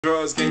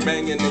Drugs, gang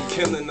banging and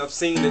killing, I've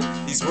seen it.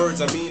 These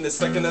words I mean, the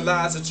second the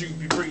lies that you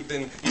be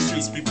breathing. These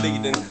streets be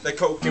bleeding, that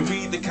coke and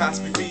weed, the cops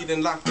be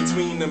feeding. Locked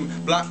between them,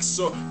 blocks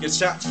or get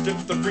shot,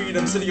 stripped of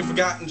freedom. City of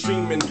forgotten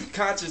dreaming,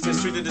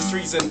 consciousness treated as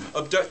treason.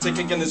 Abducted,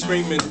 kicking and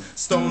screaming,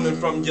 stolen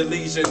from your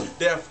legion.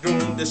 Death,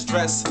 doom,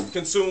 distress,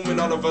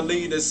 consuming all of our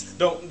leaders.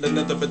 Don't let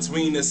nothing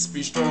between us,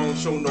 be strong,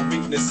 show no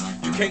weakness.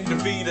 You can't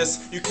defeat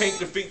us, you can't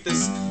defeat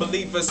this.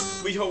 Believe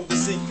us, we hold the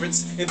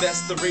secrets, and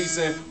that's the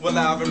reason we're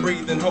alive and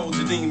breathing. Hold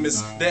your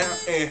demons down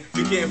and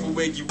be careful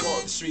where you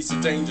walk. The streets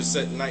are dangerous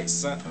at night,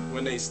 son.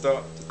 When they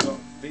start to talk,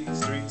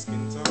 these streets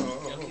can talk.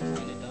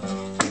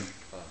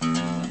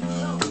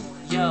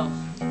 Yo,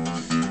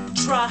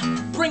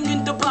 try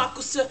bringing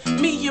debacle to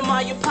me and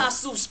my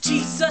apostles.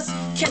 Jesus,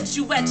 catch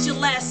you at your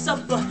last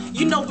supper.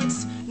 You know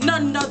it's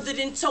none other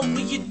than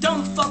Toby, you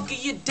dumb fucker,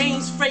 your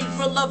dame's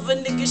favorite lover,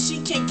 nigga. She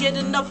can't get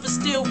enough of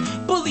still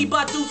bullied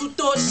by dudes who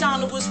thought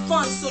Shauna was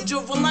fun. So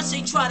during lunch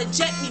they try to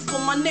jack me for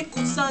my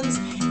nickel sons.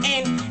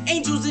 And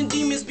angels and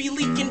demons be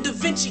leaking Da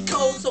Vinci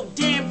code. So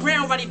Dan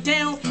Brown, write it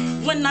down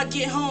when I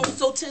get home.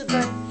 So till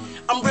then,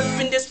 I'm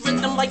ripping this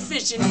rhythm like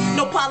fission.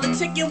 No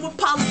politicking with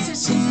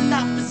politicians in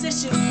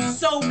opposition.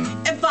 So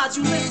advise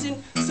you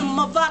listen to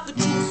my vodka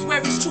juice, where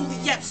it's truly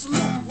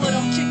absolute. What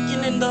I'm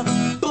kicking in the